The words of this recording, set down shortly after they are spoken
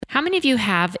How many of you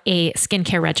have a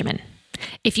skincare regimen?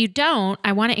 If you don't,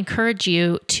 I want to encourage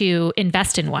you to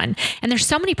invest in one. And there's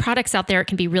so many products out there, it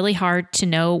can be really hard to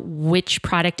know which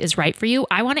product is right for you.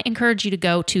 I want to encourage you to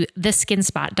go to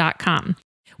theskinspot.com.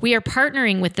 We are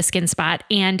partnering with The Skin Spot,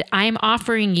 and I'm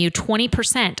offering you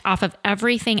 20% off of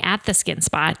everything at The Skin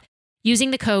Spot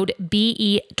using the code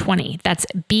BE20. That's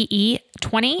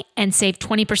BE20 and save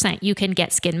 20%. You can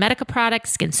get Skin Medica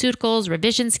products, SkinCeuticals,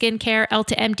 Revision Skincare,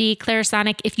 Elta MD,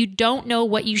 Clarisonic. If you don't know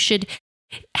what you should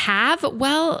have,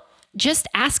 well, just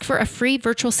ask for a free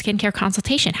virtual skincare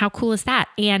consultation. How cool is that?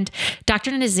 And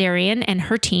Dr. Nazarian and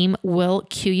her team will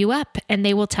queue you up and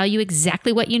they will tell you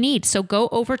exactly what you need. So go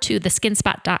over to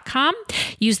theskinspot.com,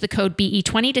 use the code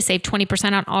BE20 to save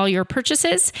 20% on all your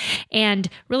purchases and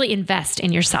really invest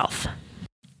in yourself.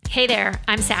 Hey there,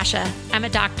 I'm Sasha. I'm a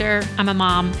doctor, I'm a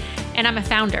mom, and I'm a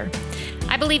founder.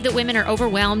 I believe that women are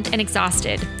overwhelmed and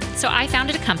exhausted. So I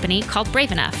founded a company called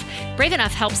Brave Enough. Brave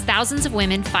Enough helps thousands of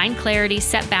women find clarity,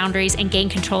 set boundaries, and gain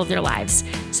control of their lives.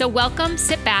 So welcome,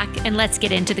 sit back, and let's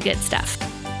get into the good stuff.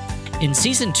 In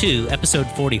Season 2, Episode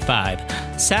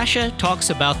 45, Sasha talks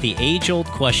about the age-old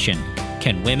question,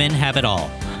 can women have it all?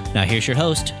 Now here's your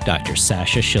host, Dr.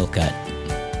 Sasha Shillcutt.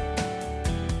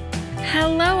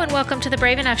 Hello and welcome to the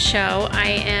Brave Enough Show. I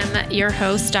am your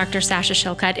host, Dr. Sasha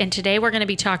Shillcutt, and today we're going to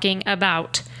be talking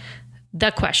about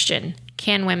the question,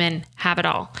 can women have it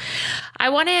all? I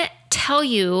want to tell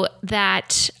you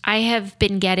that I have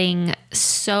been getting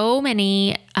so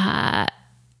many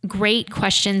great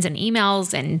questions and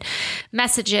emails and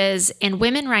messages, and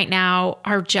women right now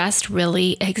are just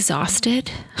really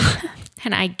exhausted.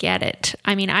 And I get it.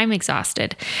 I mean, I'm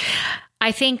exhausted.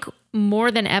 I think more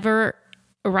than ever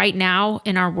right now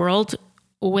in our world,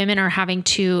 women are having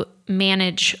to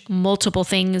manage multiple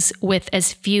things with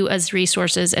as few as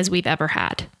resources as we've ever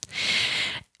had.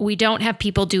 We don't have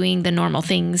people doing the normal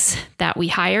things that we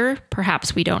hire.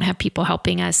 Perhaps we don't have people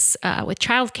helping us with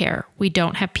childcare. We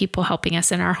don't have people helping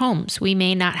us in our homes. We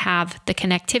may not have the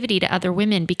connectivity to other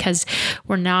women because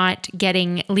we're not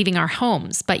leaving our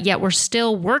homes, but yet we're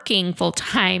still working full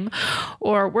time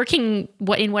or working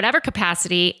in whatever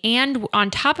capacity. And on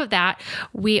top of that,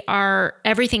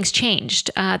 everything's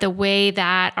changed. The way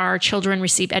that our children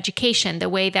receive education, the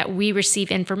way that we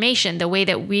receive information, the way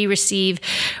that we receive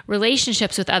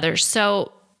relationships with others.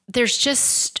 So there's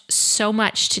just so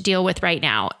much to deal with right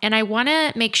now. And I want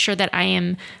to make sure that I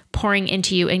am pouring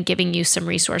into you and giving you some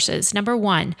resources. Number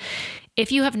one, if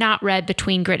you have not read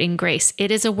Between Grit and Grace,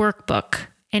 it is a workbook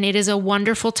and it is a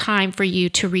wonderful time for you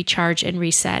to recharge and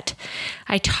reset.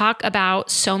 I talk about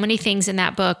so many things in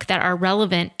that book that are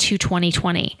relevant to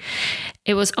 2020.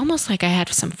 It was almost like I had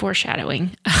some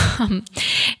foreshadowing.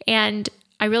 And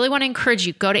I really want to encourage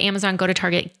you, go to Amazon, go to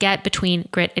Target, get Between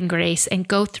Grit and Grace and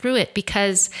go through it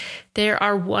because there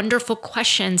are wonderful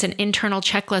questions and internal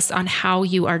checklists on how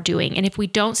you are doing. And if we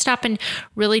don't stop and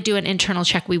really do an internal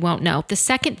check, we won't know. The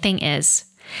second thing is,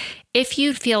 if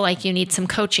you feel like you need some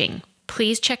coaching,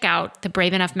 please check out the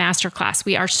Brave Enough Masterclass.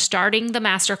 We are starting the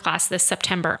Masterclass this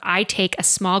September. I take a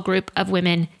small group of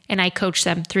women and I coach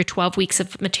them through 12 weeks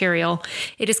of material.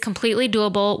 It is completely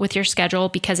doable with your schedule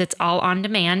because it's all on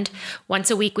demand.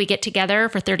 Once a week, we get together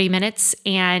for 30 minutes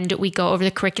and we go over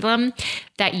the curriculum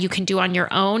that you can do on your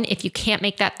own. If you can't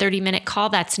make that 30-minute call,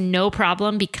 that's no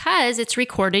problem because it's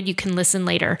recorded. You can listen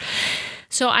later.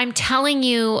 So I'm telling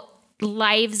you,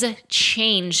 lives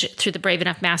change through the Brave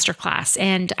Enough Masterclass.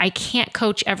 And I can't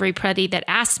coach everybody that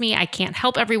asks me. I can't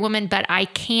help every woman, but I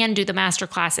can do the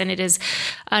Masterclass. And it is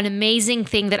an amazing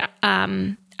thing that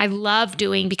I love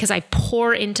doing because I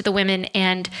pour into the women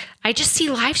and I just see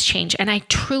lives change and I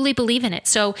truly believe in it.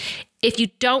 So if you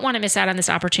don't want to miss out on this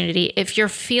opportunity, if you're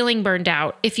feeling burned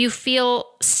out, if you feel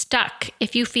stuck,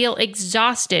 if you feel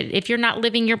exhausted, if you're not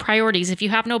living your priorities, if you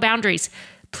have no boundaries,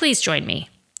 please join me.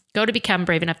 Go to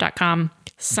becomebraveenough.com,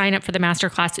 sign up for the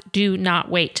masterclass. Do not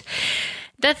wait.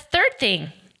 The third thing,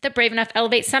 the Brave Enough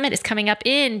Elevate Summit is coming up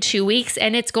in 2 weeks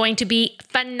and it's going to be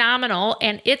phenomenal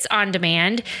and it's on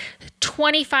demand.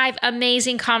 25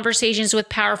 amazing conversations with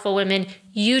powerful women.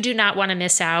 You do not want to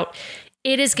miss out.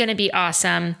 It is going to be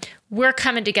awesome. We're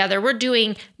coming together. We're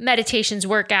doing meditations,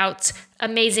 workouts,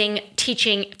 amazing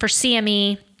teaching for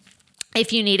CME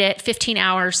if you need it, 15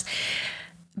 hours.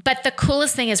 But the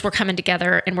coolest thing is we're coming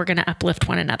together and we're going to uplift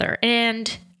one another.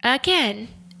 And again,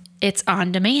 it's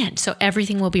on demand. So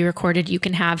everything will be recorded. You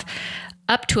can have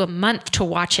up to a month to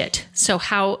watch it. So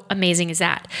how amazing is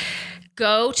that?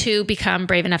 Go to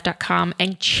becomebraveenough.com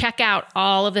and check out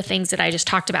all of the things that I just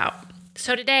talked about.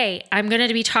 So today I'm going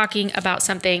to be talking about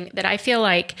something that I feel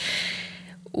like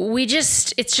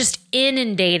it's just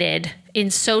inundated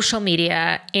in social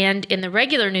media and in the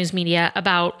regular news media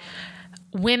about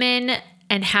women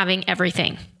and having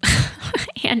everything.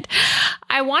 And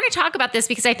I want to talk about this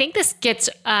because I think this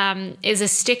is a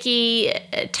sticky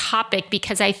topic,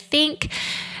 because I think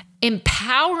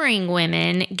empowering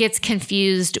women gets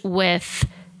confused with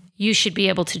you should be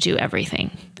able to do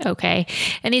everything. Okay.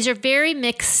 And these are very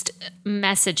mixed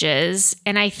messages.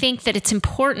 And I think that it's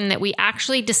important that we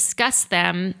actually discuss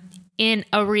them in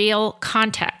a real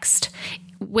context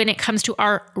when it comes to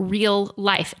our real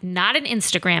life, not an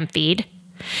Instagram feed,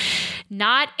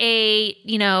 not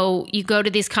you go to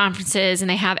these conferences and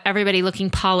they have everybody looking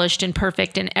polished and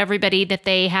perfect and everybody that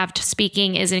they have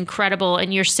speaking is incredible.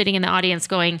 And you're sitting in the audience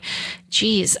going,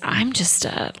 geez, I'm just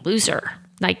a loser.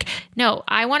 Like, no,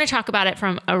 I want to talk about it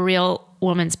from a real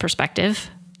woman's perspective.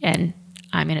 And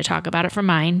I'm going to talk about it from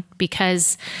mine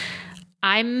because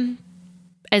I'm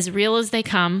as real as they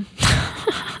come.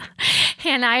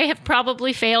 And I have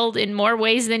probably failed in more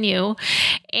ways than you.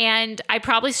 And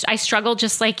I struggle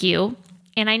just like you.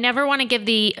 And I never want to give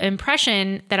the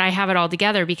impression that I have it all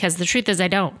together, because the truth is I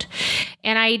don't.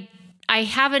 And I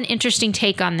have an interesting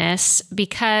take on this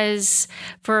because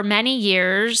for many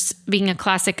years, being a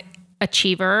classic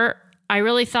achiever, I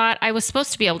really thought I was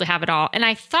supposed to be able to have it all. And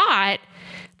I thought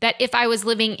that if I was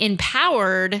living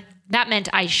empowered, that meant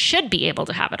I should be able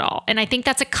to have it all. And I think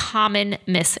that's a common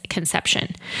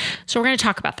misconception. So we're going to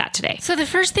talk about that today. So the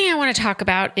first thing I want to talk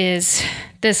about is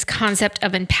this concept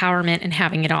of empowerment and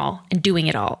having it all and doing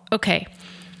it all. Okay.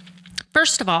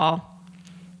 First of all,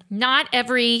 not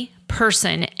every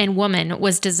person and woman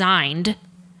was designed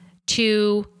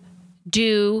to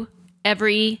do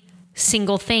every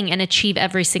single thing and achieve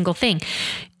every single thing.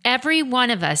 Every one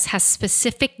of us has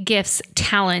specific gifts,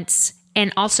 talents,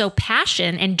 and also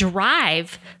passion and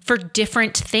drive for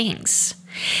different things.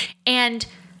 And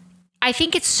I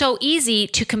think it's so easy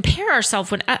to compare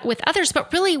ourselves with others,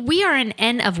 but really we are an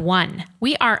N of one.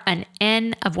 We are an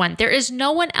N of one. There is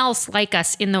no one else like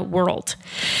us in the world.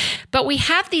 But we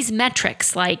have these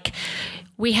metrics like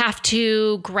we have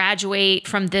to graduate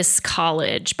from this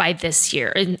college by this year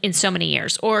in so many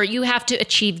years, or you have to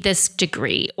achieve this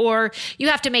degree, or you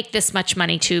have to make this much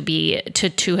money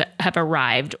to have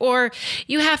arrived, or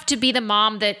you have to be the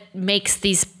mom that makes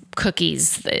these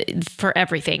cookies for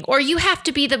everything, or you have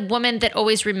to be the woman that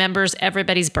always remembers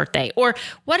everybody's birthday, or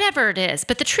whatever it is.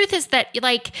 But the truth is that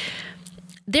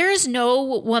there is no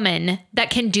woman that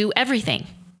can do everything.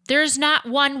 There's not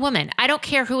one woman. I don't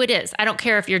care who it is. I don't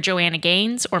care if you're Joanna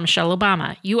Gaines or Michelle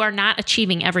Obama. You are not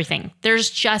achieving everything. There's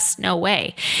just no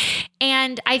way.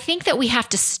 And I think that we have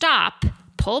to stop,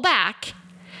 pull back,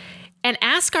 and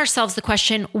ask ourselves the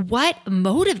question, what is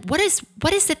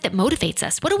it that motivates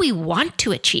us? What do we want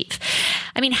to achieve?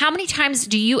 I mean, how many times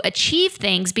do you achieve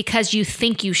things because you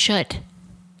think you should?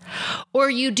 Or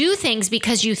you do things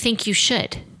because you think you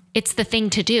should? It's the thing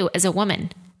to do as a woman.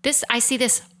 I see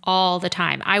this all the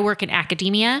time. I work in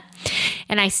academia,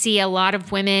 and I see a lot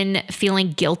of women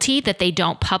feeling guilty that they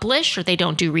don't publish or they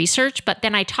don't do research, but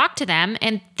then I talk to them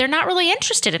and they're not really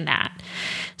interested in that.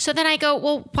 So then I go,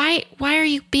 well, why are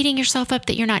you beating yourself up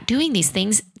that you're not doing these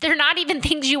things? They're not even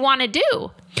things you want to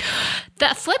do.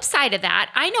 The flip side of that,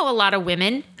 I know a lot of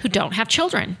women who don't have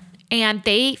children, and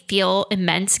they feel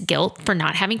immense guilt for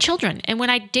not having children. And when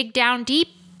I dig down deep,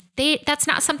 that's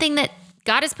not something that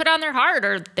God has put on their heart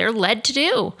or they're led to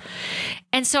do.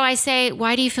 And so I say,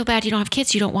 why do you feel bad you don't have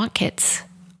kids? You don't want kids.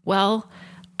 Well,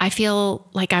 I feel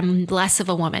like I'm less of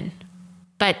a woman.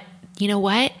 But you know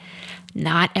what?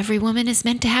 Not every woman is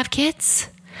meant to have kids.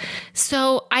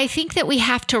 So I think that we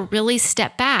have to really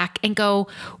step back and go,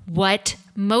 what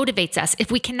motivates us? If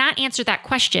we cannot answer that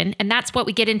question, and that's what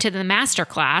we get into the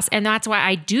masterclass, and that's why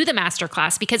I do the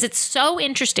masterclass, because it's so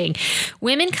interesting.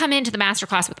 Women come into the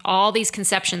masterclass with all these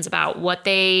conceptions about what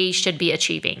they should be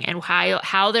achieving and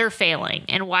how they're failing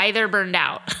and why they're burned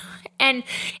out. And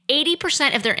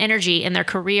 80% of their energy in their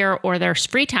career or their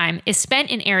free time is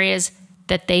spent in areas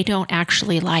that they don't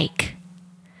actually like.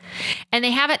 And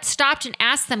they haven't stopped and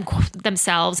asked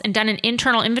themselves and done an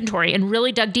internal inventory and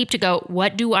really dug deep to go,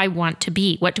 what do I want to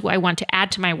be? What do I want to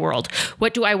add to my world?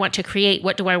 What do I want to create?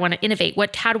 What do I want to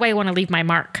innovate? How do I want to leave my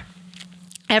mark?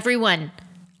 Everyone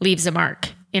leaves a mark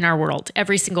in our world,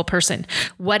 every single person.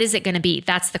 What is it going to be?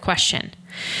 That's the question.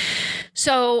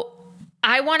 So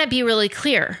I want to be really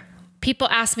clear. People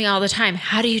ask me all the time,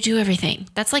 how do you do everything?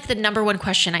 That's like the number one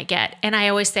question I get. And I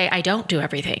always say, I don't do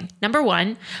everything. Number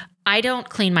one, I don't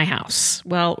clean my house.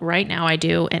 Well, right now I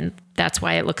do, and that's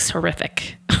why it looks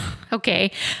horrific.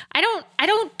 Okay.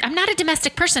 I'm not a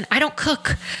domestic person. I don't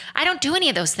cook. I don't do any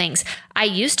of those things. I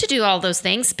used to do all those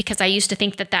things because I used to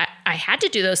think that I had to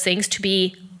do those things to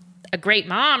be a great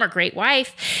mom or great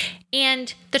wife.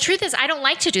 And the truth is, I don't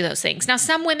like to do those things. Now,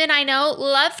 some women I know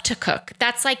love to cook.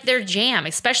 That's like their jam,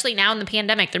 especially now in the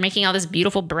pandemic. They're making all this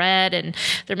beautiful bread and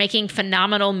they're making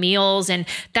phenomenal meals. And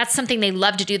that's something they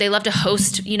love to do. They love to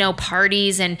host,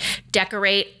 parties and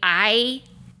decorate. I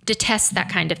detest that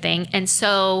kind of thing. And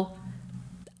so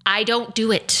I don't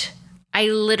do it. I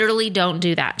literally don't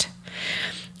do that.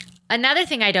 Another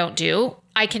thing I don't do,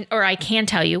 I can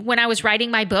tell you, when I was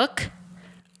writing my book,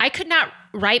 I could not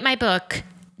write my book,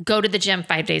 go to the gym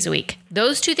 5 days a week.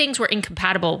 Those two things were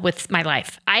incompatible with my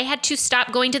life. I had to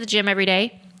stop going to the gym every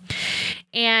day,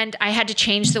 and I had to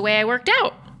change the way I worked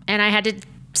out, and I had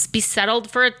to be settled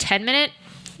for a 10-minute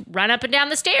run up and down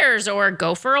the stairs or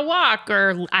go for a walk,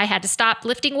 or I had to stop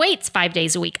lifting weights 5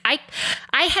 days a week. I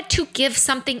had to give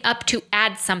something up to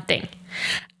add something.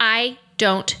 I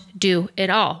don't do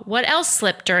it all. What else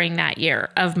slipped during that year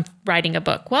of writing a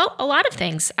book? Well, a lot of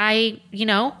things. I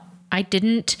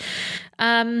didn't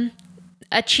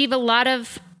achieve a lot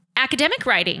of academic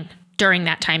writing during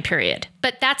that time period,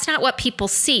 but that's not what people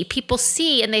see. People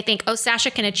see and they think, oh,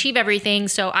 Sasha can achieve everything,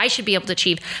 so I should be able to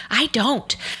achieve. I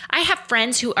don't. I have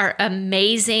friends who are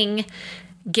amazing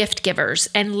gift givers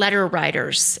and letter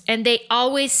writers, and they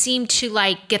always seem to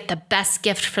get the best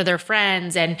gift for their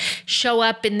friends and show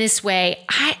up in this way.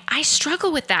 I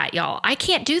struggle with that, y'all. I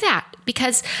can't do that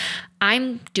because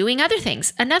I'm doing other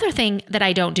things. Another thing that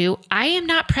I don't do, I am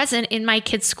not present in my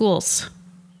kids' schools.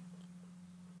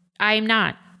 I'm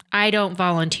not. I don't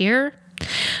volunteer.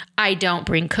 I don't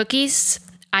bring cookies.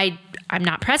 I'm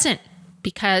not present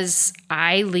because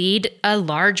I lead a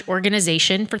large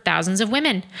organization for thousands of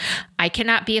women. I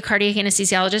cannot be a cardiac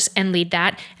anesthesiologist and lead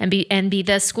that and be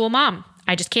the school mom.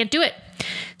 I just can't do it.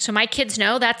 So my kids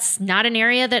know that's not an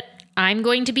area that I'm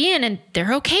going to be in, and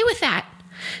they're okay with that.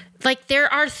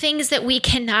 There are things that we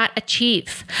cannot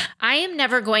achieve. I am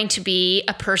never going to be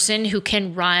a person who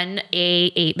can run a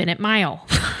 8-minute mile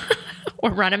or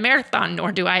run a marathon,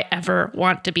 nor do I ever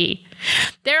want to be.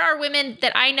 There are women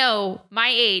that I know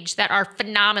my age that are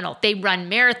phenomenal. They run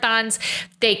marathons.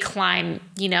 They climb,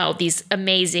 these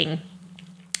amazing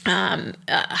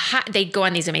they go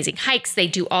on these amazing hikes. They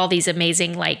do all these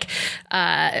amazing,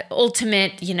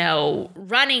 ultimate,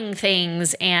 running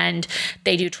things, and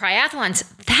they do triathlons.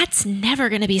 That's never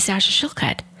going to be Sasha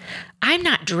Shillcutt. I'm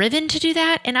not driven to do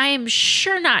that, and I am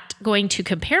sure not going to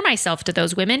compare myself to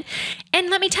those women. And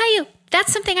let me tell you,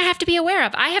 that's something I have to be aware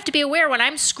of. I have to be aware when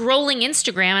I'm scrolling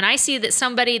Instagram and I see that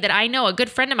somebody that I know, a good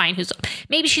friend of mine who's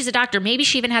maybe she's a doctor, maybe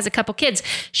she even has a couple kids,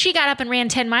 she got up and ran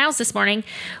 10 miles this morning.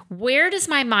 Where does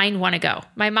my mind want to go?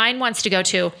 My mind wants to go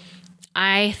to,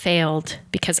 I failed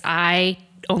because I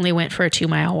only went for a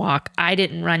 2-mile walk. I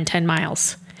didn't run 10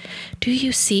 miles. Do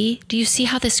you see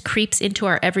how this creeps into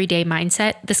our everyday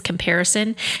mindset, this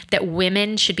comparison that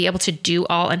women should be able to do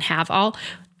all and have all?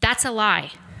 That's a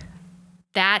lie.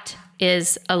 That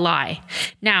is a lie.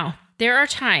 Now, there are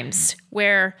times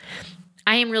where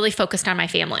I am really focused on my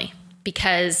family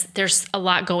because there's a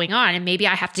lot going on, and maybe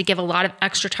I have to give a lot of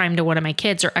extra time to one of my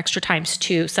kids or extra times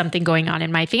to something going on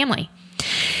in my family.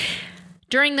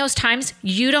 During those times,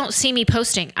 you don't see me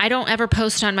posting. I don't ever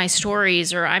post on my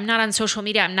stories, or I'm not on social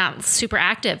media. I'm not super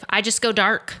active. I just go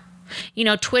dark.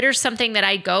 Twitter's something that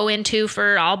I go into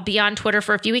I'll be on Twitter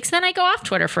for a few weeks, then I go off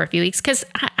Twitter for a few weeks because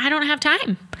I don't have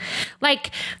time.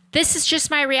 This is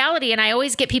just my reality. And I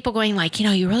always get people going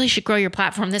you really should grow your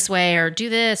platform this way, or do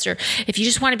this, or if you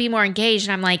just want to be more engaged.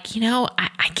 And I'm I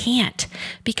can't,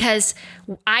 because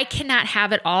I cannot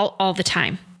have it all the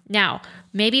time. Now,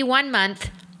 maybe 1 month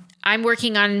I'm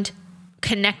working on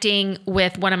connecting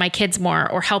with one of my kids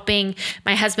more, or helping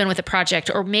my husband with a project,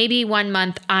 or maybe 1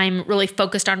 month I'm really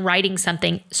focused on writing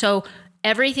something. So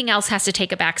everything else has to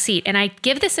take a back seat. And I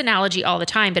give this analogy all the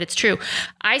time, but it's true.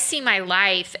 I see my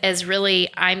life as really,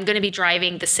 I'm going to be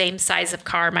driving the same size of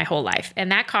car my whole life.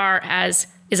 And that car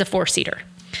is a 4-seater.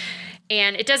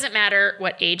 And it doesn't matter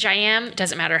what age I am. It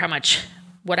doesn't matter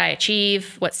what I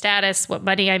achieve, what status, what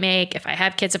money I make, if I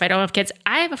have kids, if I don't have kids.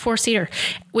 I have a 4-seater,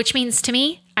 which means to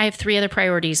me, I have 3 other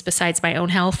priorities besides my own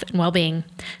health and well-being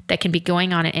that can be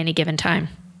going on at any given time.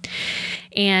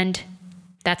 And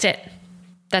that's it.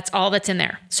 That's all that's in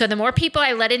there. So the more people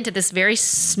I let into this very,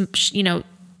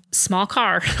 small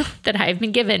car that I've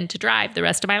been given to drive the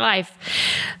rest of my life,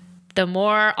 the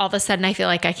more all of a sudden I feel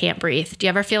like I can't breathe. Do you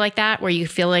ever feel like that, where you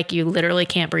feel like you literally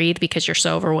can't breathe because you're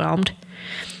so overwhelmed?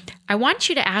 I want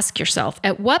you to ask yourself,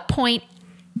 at what point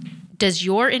does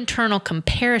your internal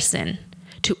comparison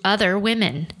to other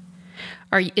women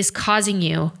is causing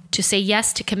you to say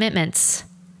yes to commitments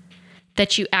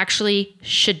that you actually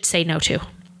should say no to?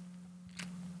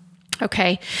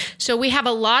 Okay. So we have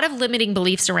a lot of limiting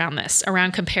beliefs around this,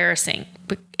 around comparison.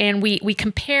 And we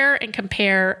compare and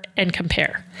compare and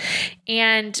compare.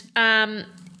 And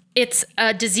it's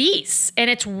a disease, and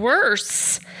it's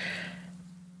worse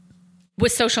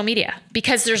with social media,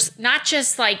 because there's not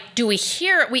just like,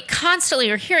 we constantly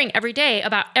are hearing every day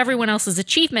about everyone else's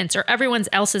achievements or everyone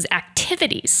else's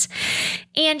activities.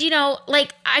 And,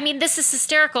 this is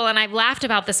hysterical. And I've laughed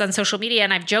about this on social media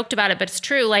and I've joked about it, but it's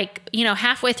true. Like,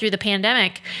 halfway through the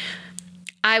pandemic,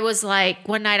 I was like,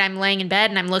 one night I'm laying in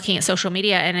bed and I'm looking at social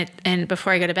media and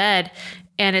before I go to bed,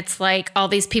 and it's like all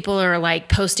these people are like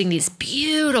posting these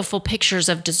beautiful pictures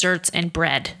of desserts and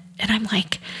bread. And I'm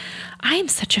like, I am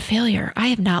such a failure. I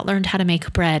have not learned how to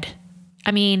make bread.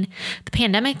 I mean, the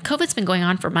pandemic, COVID's been going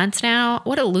on for months now.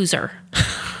 What a loser.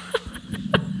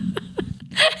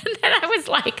 And then I was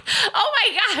like, oh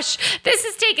my gosh, this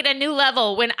is taking a new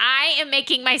level when I am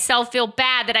making myself feel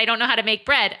bad that I don't know how to make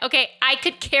bread. Okay, I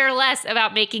could care less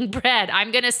about making bread.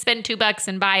 I'm going to spend $2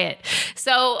 and buy it.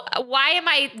 So why am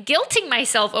I guilting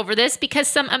myself over this? Because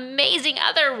some amazing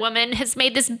other woman has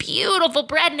made this beautiful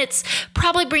bread and it's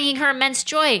probably bringing her immense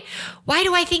joy. Why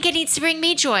do I think it needs to bring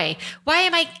me joy? Why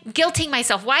am I guilting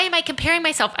myself? Why am I comparing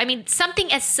myself? I mean,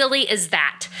 something as silly as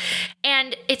that.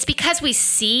 And it's because we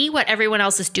see what everyone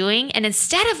else is doing, and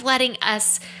instead of letting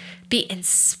us be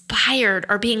inspired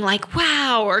or being like,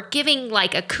 wow, or giving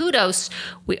like a kudos,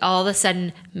 we all of a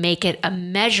sudden make it a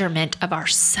measurement of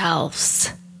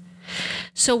ourselves.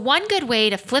 So one good way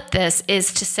to flip this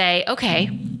is to say, okay,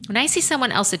 when I see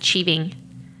someone else achieving,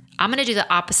 I'm going to do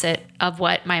the opposite of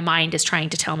what my mind is trying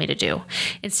to tell me to do.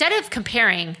 Instead of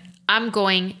comparing, I'm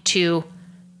going to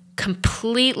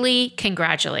completely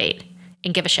congratulate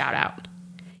and give a shout out.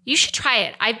 You should try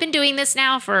it. I've been doing this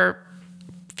now for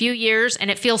a few years and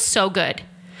it feels so good.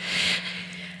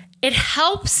 It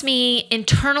helps me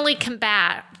internally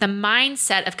combat the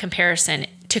mindset of comparison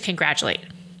to congratulate,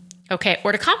 okay,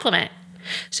 or to compliment.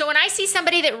 So when I see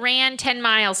somebody that ran 10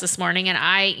 miles this morning and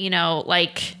I,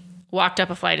 walked up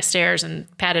a flight of stairs and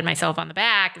patted myself on the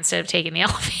back instead of taking the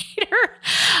elevator,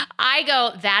 I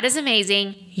go, that is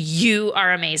amazing. You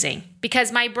are amazing.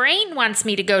 Because my brain wants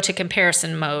me to go to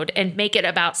comparison mode and make it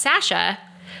about Sasha,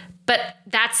 but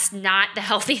that's not the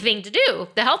healthy thing to do.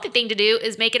 The healthy thing to do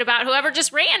is make it about whoever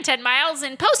just ran 10 miles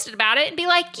and posted about it and be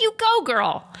like, you go,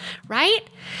 girl, right?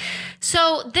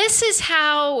 So this is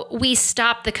how we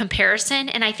stop the comparison.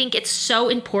 And I think it's so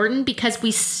important because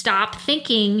we stop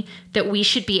thinking that we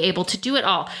should be able to do it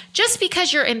all. Just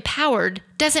because you're empowered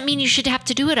doesn't mean you should have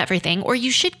to do it everything, or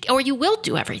you will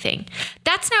do everything.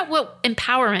 That's not what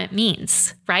empowerment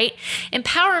means, right?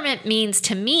 Empowerment means,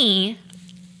 to me,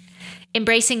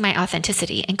 embracing my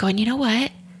authenticity and going, you know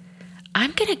what?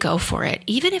 I'm going to go for it.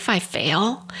 Even if I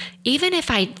fail, even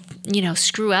if I,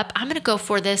 screw up, I'm going to go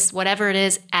for this, whatever it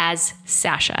is, as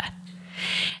Sasha.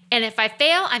 And if I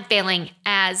fail, I'm failing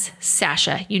as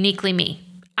Sasha, uniquely me.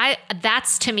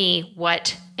 That's to me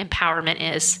what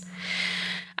empowerment is.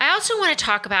 I also want to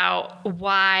talk about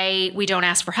why we don't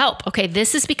ask for help. Okay,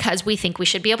 this is because we think we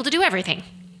should be able to do everything,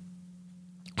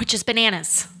 which is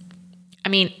bananas. I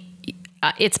mean,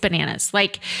 it's bananas.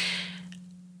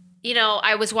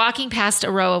 I was walking past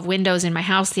a row of windows in my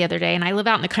house the other day, and I live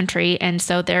out in the country, and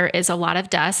so there is a lot of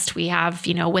dust. We have,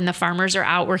 when the farmers are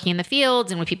out working in the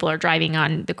fields and when people are driving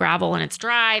on the gravel and it's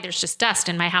dry, there's just dust,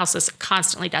 and my house is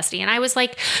constantly dusty. And I was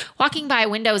walking by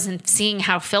windows and seeing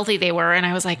how filthy they were, and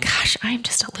I was like, gosh, I'm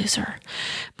just a loser.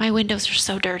 My windows are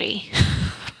so dirty.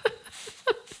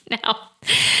 Now,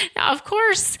 of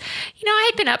course, I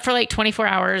had been up for 24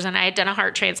 hours and I had done a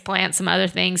heart transplant, some other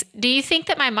things. Do you think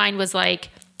that my mind was like,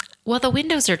 well, the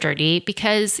windows are dirty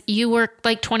because you work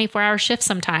 24-hour shifts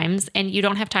sometimes and you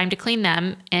don't have time to clean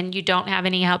them and you don't have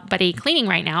anybody cleaning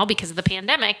right now because of the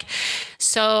pandemic.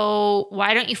 So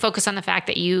why don't you focus on the fact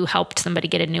that you helped somebody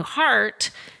get a new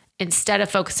heart instead of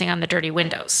focusing on the dirty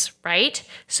windows, right?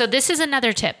 So this is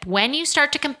another tip. When you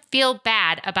start to feel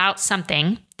bad about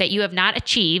something that you have not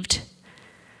achieved,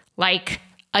 like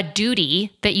a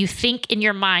duty that you think in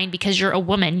your mind because you're a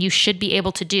woman, you should be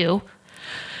able to do,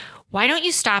 why don't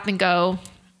you stop and go,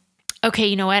 okay,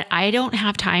 you know what? I don't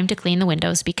have time to clean the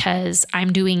windows because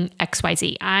I'm doing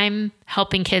XYZ. I'm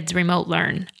helping kids remote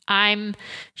learn. I'm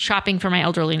shopping for my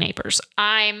elderly neighbors.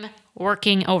 I'm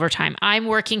working overtime. I'm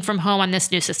working from home on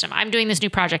this new system. I'm doing this new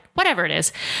project, whatever it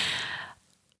is.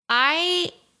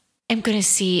 I am going to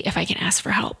see if I can ask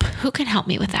for help. Who can help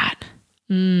me with that?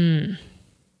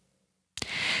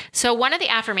 So one of the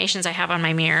affirmations I have on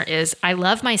my mirror is, I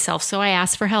love myself, so I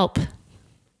ask for help.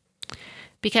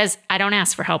 Because I don't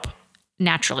ask for help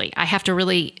naturally. I have to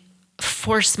really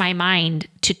force my mind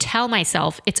to tell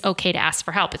myself it's okay to ask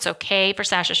for help. It's okay for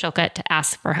Sasha Shillcutt to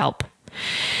ask for help.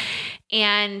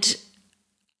 And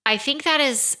I think that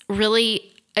is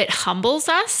really, it humbles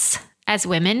us as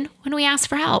women when we ask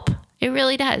for help. It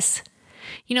really does.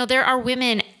 You know, there are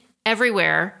women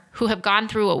everywhere who have gone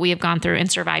through what we have gone through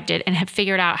and survived it and have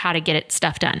figured out how to get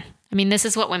stuff done. I mean, this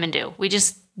is what women do. We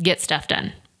just get stuff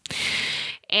done.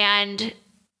 And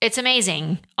it's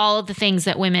amazing, all of the things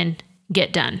that women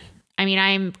get done. I mean,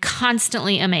 I'm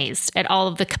constantly amazed at all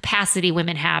of the capacity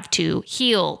women have to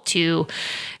heal, to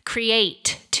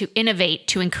create, to innovate,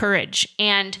 to encourage.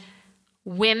 And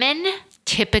women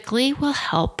typically will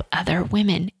help other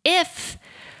women if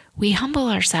we humble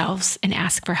ourselves and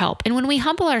ask for help. And when we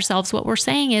humble ourselves, what we're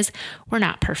saying is we're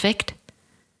not perfect.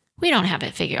 We don't have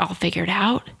it all figured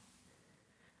out.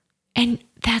 And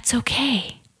that's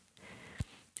okay.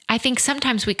 I think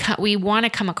sometimes we want to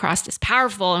come across as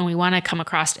powerful, and we want to come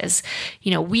across as, you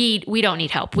know, we don't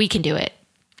need help. We can do it.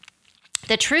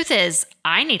 The truth is,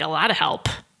 I need a lot of help.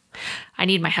 I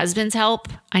need my husband's help.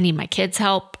 I need my kids'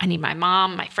 help. I need my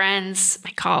mom, my friends,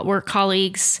 my work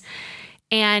colleagues.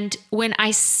 And when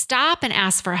I stop and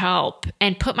ask for help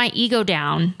and put my ego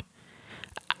down,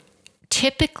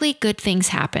 typically good things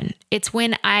happen. It's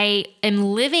when I am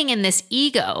living in this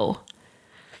ego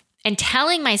and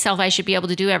telling myself I should be able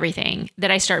to do everything that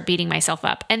I start beating myself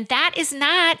up. And that is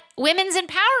not women's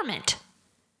empowerment.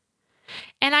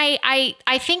 And I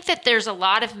think that there's a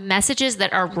lot of messages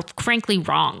that are frankly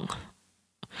wrong.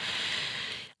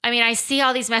 I mean, I see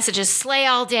all these messages, slay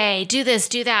all day, do this,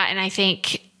 do that. And I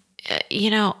think, you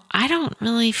know, I don't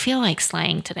really feel like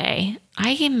slaying today.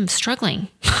 I am struggling.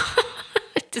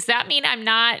 Does that mean I'm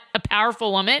not a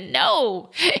powerful woman? No,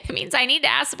 it means I need to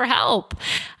ask for help.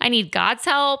 I need God's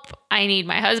help. I need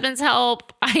my husband's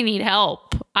help. I need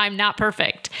help. I'm not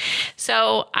perfect.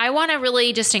 So I want to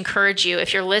really just encourage you,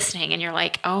 if you're listening and you're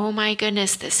like, oh my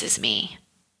goodness, this is me.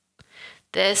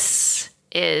 This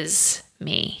is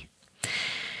me.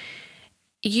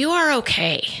 You are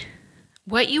okay.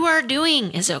 What you are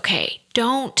doing is okay.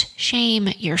 Don't shame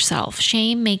yourself.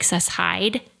 Shame makes us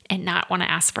hide and not want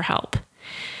to ask for help.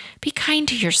 Be kind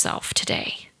to yourself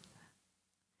today.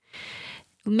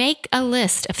 Make a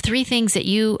list of 3 things that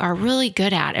you are really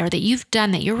good at, or that you've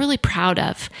done that you're really proud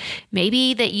of.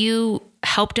 Maybe that you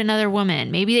helped another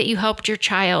woman. Maybe that you helped your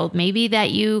child. Maybe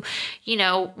that you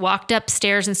walked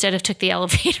upstairs instead of took the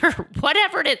elevator.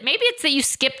 Whatever it is. Maybe it's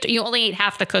that you only ate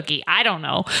half the cookie. I don't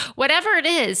know. Whatever it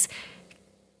is,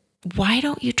 why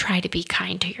don't you try to be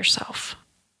kind to yourself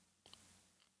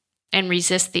and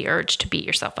resist the urge to beat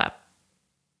yourself up?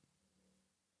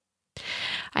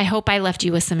 I hope I left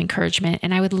you with some encouragement,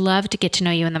 and I would love to get to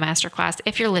know you in the masterclass.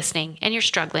 If you're listening and you're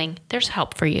struggling, there's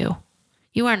help for you.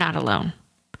 You are not alone.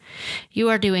 You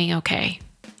are doing okay,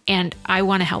 and I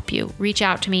want to help you. Reach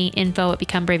out to me,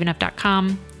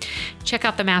 info@becomebraveenough.com. Check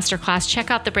out the masterclass. Check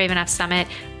out the Brave Enough Summit.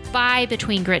 Buy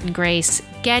Between Grit and Grace.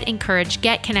 Get encouraged.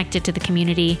 Get connected to the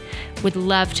community. Would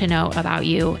love to know about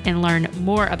you and learn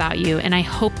more about you, and I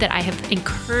hope that I have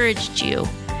encouraged you,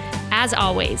 as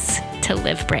always, to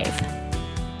live brave.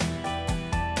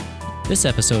 This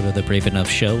episode of The Brave Enough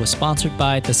Show was sponsored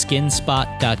by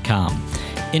theskinspot.com.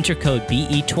 Enter code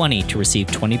BE20 to receive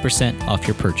 20% off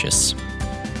your purchase.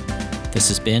 This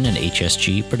has been an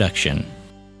HSG production.